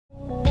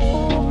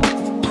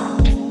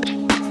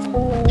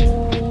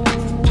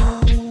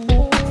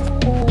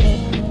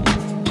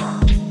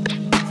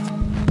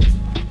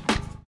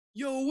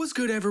What's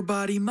good,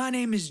 everybody? My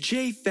name is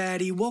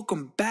Phatty.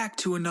 Welcome back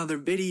to another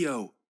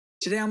video.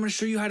 Today I'm going to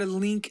show you how to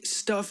link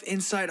stuff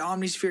inside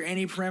Omnisphere,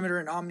 any parameter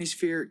in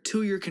Omnisphere,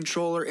 to your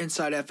controller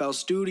inside FL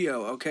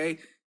Studio, okay?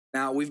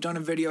 Now, we've done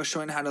a video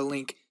showing how to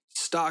link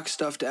stock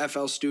stuff to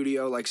FL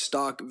Studio, like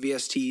stock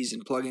VSTs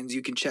and plugins.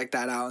 You can check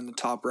that out in the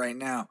top right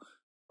now.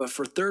 But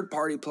for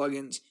third-party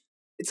plugins,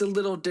 it's a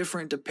little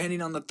different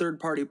depending on the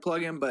third-party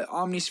plugin, but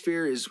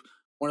Omnisphere is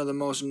one of the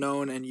most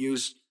known and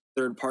used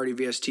third-party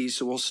VSTs,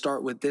 so we'll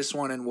start with this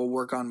one and we'll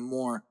work on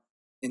more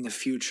in the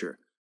future.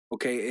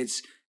 Okay,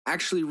 it's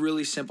actually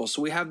really simple.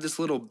 So we have this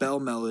little bell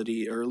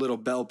melody or little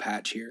bell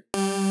patch here.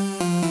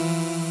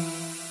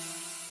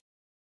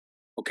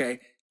 Okay,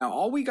 now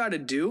all we got to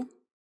do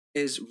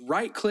is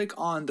right-click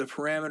on the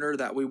parameter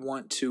that we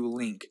want to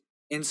link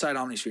inside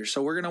Omnisphere.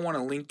 So we're going to want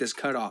to link this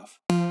cutoff.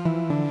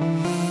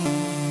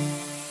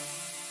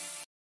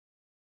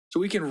 So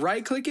we can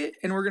right-click it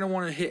and we're going to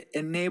want to hit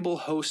Enable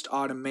Host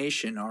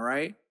Automation, all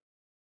right?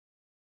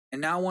 And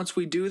now once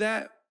we do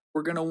that,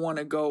 we're going to want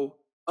to go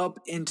up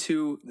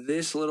into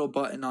this little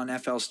button on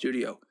FL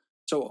Studio.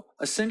 So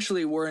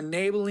essentially we're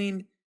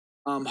enabling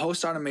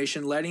host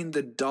automation, letting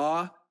the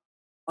DAW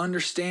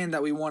understand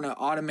that we want to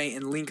automate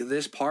and link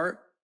this part.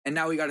 And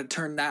now we got to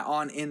turn that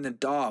on in the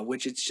DAW,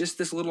 which it's just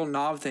this little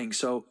knob thing.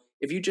 So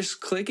if you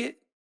just click it,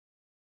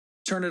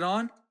 turn it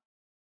on.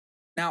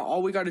 Now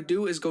all we got to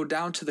do is go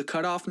down to the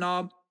cutoff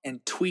knob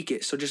and tweak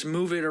it. So just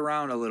move it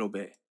around a little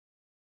bit.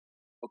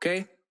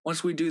 Okay?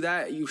 Once we do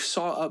that, you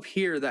saw up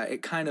here that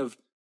it kind of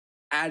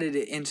added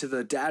it into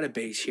the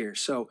database here.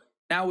 So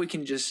now we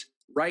can just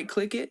right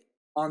click it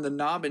on the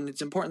knob, and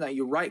it's important that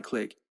you right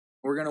click.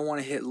 We're going to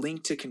want to hit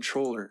link to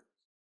controller.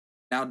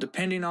 Now,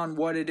 depending on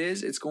what it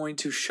is, it's going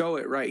to show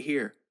it right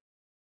here.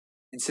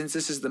 And since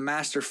this is the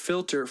master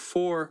filter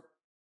for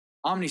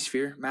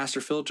Omnisphere,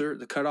 master filter,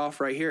 the cutoff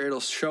right here,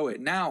 it'll show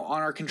it. Now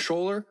on our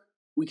controller,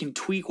 we can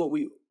tweak what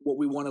we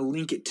want to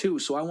link it to.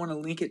 So I want to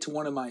link it to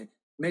one of my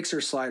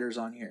mixer sliders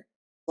on here.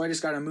 So I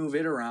just got to move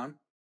it around,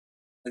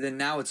 and then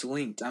now it's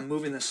linked. I'm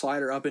moving the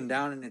slider up and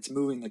down, and it's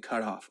moving the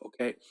cutoff,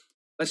 okay?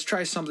 Let's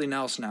try something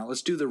else now.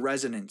 Let's do the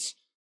resonance.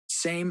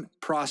 Same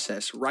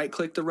process.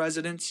 Right-click the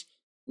resonance,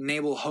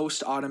 enable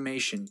host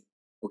automation,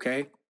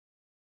 okay?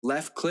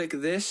 Left-click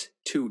this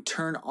to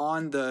turn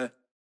on the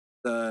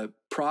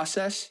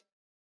process.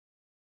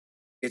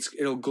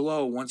 It'll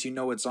glow once you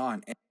know it's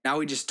on. And now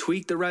we just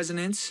tweak the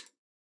resonance,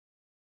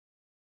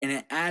 and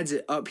it adds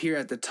it up here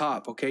at the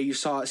top, okay? You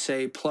saw it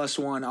say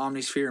 +1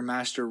 Omnisphere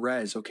Master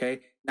Res, okay?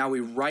 Now we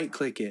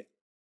right-click it,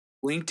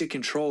 link to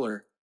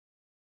controller,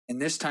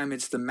 and this time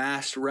it's the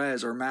Master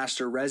Res or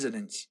Master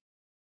Resonance.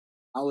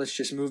 Now let's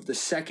just move the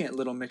second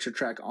little mixer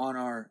track on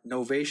our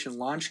Novation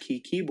Launch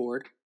Key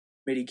keyboard,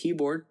 MIDI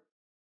keyboard.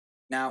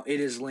 Now it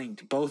is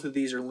linked. Both of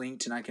these are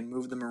linked, and I can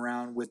move them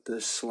around with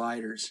the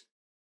sliders.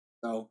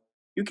 So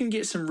you can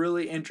get some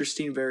really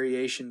interesting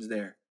variations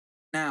there.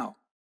 Now,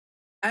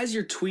 as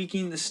you're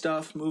tweaking the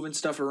stuff, moving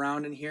stuff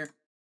around in here,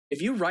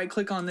 if you right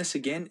click on this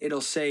again,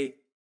 it'll say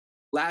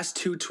last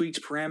two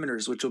tweaked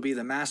parameters, which will be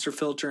the master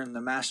filter and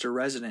the master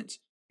resonance.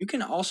 You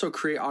can also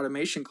create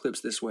automation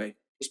clips this way,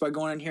 just by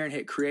going in here and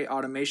hit create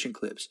automation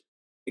clips.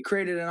 It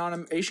created an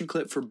automation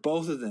clip for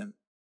both of them.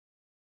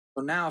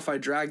 So now if I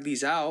drag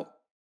these out,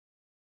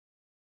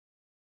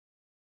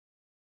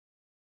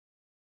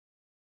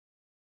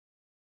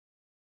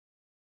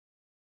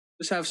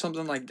 just have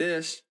something like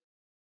this.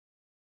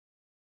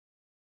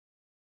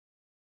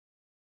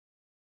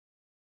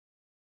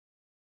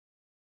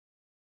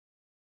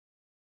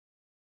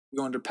 We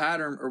go into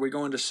pattern, or we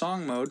go into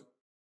song mode.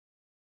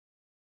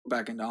 Go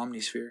back into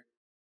Omnisphere.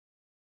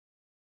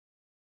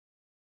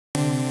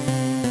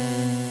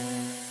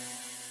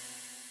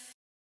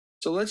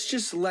 So let's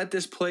just let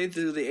this play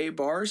through the 8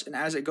 bars, and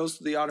as it goes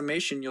through the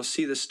automation, you'll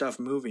see the stuff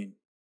moving.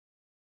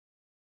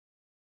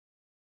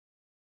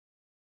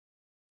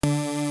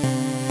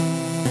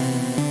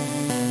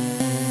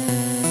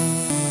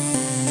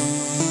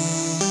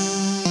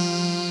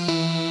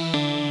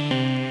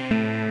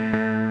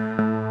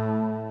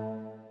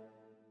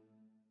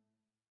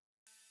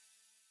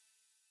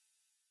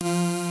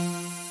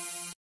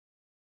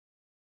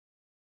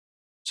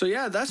 So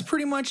yeah, that's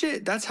pretty much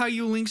it. That's how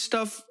you link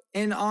stuff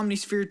in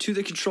Omnisphere to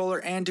the controller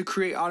and to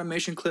create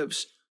automation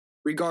clips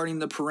regarding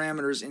the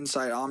parameters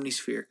inside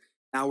Omnisphere.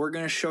 Now we're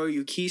going to show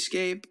you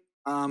Keyscape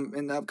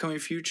in the upcoming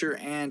future,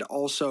 and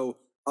also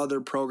other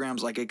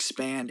programs like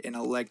Expand and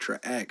Electra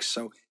X.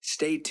 So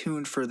stay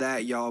tuned for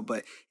that, y'all.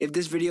 But if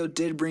this video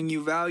did bring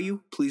you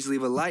value, please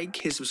leave a like,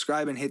 hit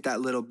subscribe, and hit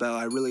that little bell.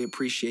 I really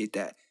appreciate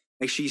that.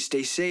 Make sure you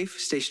stay safe,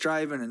 stay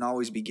striving, and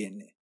always be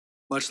getting it.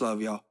 Much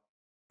love, y'all.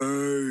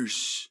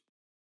 Peace.